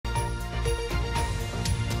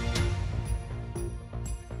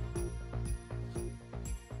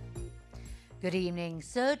Good evening.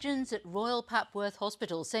 Surgeons at Royal Papworth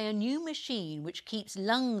Hospital say a new machine which keeps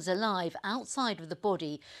lungs alive outside of the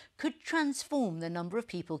body could transform the number of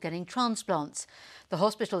people getting transplants. The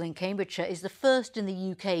hospital in Cambridgeshire is the first in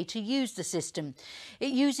the UK to use the system.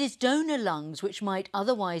 It uses donor lungs which might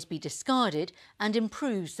otherwise be discarded and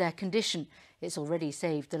improves their condition. It's already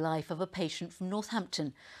saved the life of a patient from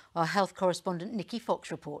Northampton. Our health correspondent Nikki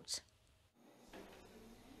Fox reports.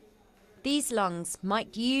 These lungs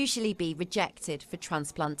might usually be rejected for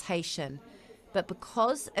transplantation, but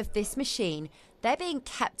because of this machine, they're being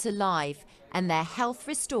kept alive and their health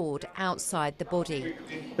restored outside the body.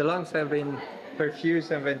 The lungs have been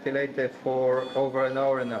perfused and ventilated for over an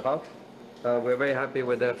hour and a half. We're very happy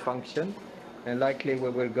with their function and likely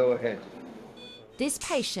we will go ahead. This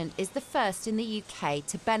patient is the first in the UK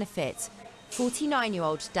to benefit,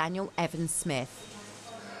 49-year-old Daniel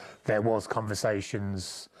Evans-Smith. There was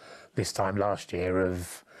conversations this time last year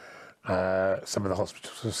of some of the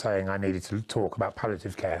hospitals were saying I needed to talk about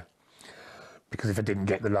palliative care, because if I didn't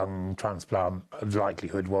get the lung transplant, the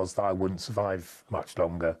likelihood was that I wouldn't survive much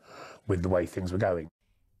longer with the way things were going.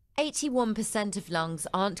 81% of lungs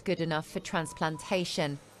aren't good enough for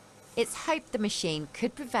transplantation. It's hoped the machine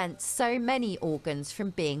could prevent so many organs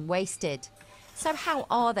from being wasted. So how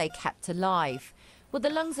are they kept alive? Well, the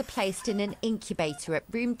lungs are placed in an incubator at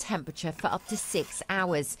room temperature for up to 6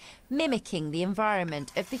 hours, mimicking the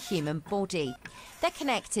environment of the human body. They're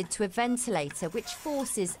connected to a ventilator which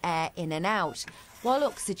forces air in and out, while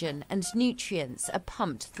oxygen and nutrients are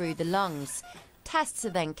pumped through the lungs. Tests are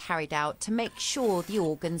then carried out to make sure the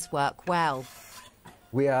organs work well.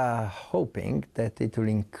 We are hoping that it will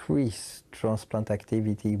increase transplant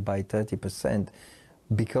activity by 30%,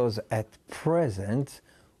 because at present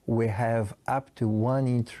we have up to 1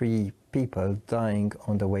 in 3 people dying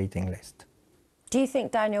on the waiting list. Do you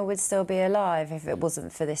think Daniel would still be alive if it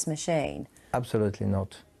wasn't for this machine? Absolutely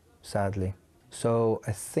not, sadly. So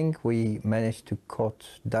I think we managed to cut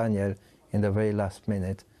Daniel in the very last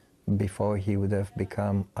minute before he would have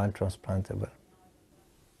become untransplantable.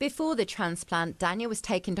 Before the transplant, Daniel was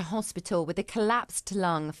taken to hospital with a collapsed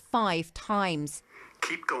lung 5 times.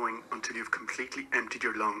 Keep going until you've completely emptied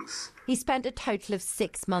your lungs. He spent a total of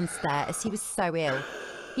 6 months there as he was so ill.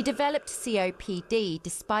 He developed COPD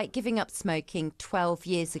despite giving up smoking 12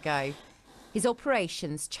 years ago. His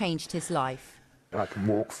operations changed his life. I can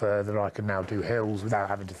walk further, I can now do hills without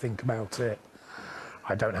having to think about it.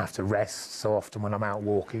 I don't have to rest so often when I'm out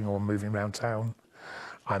walking or moving around town.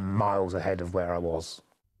 I'm miles ahead of where I was.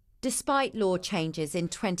 Despite law changes in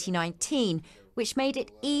 2019, which made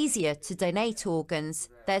it easier to donate organs,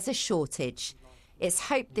 there's a shortage. It's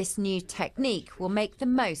hoped this new technique will make the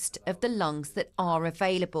most of the lungs that are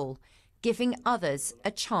available, giving others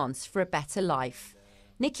a chance for a better life.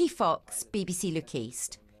 Nikki Fox, BBC Look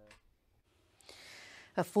East.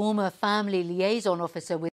 A former family liaison officer with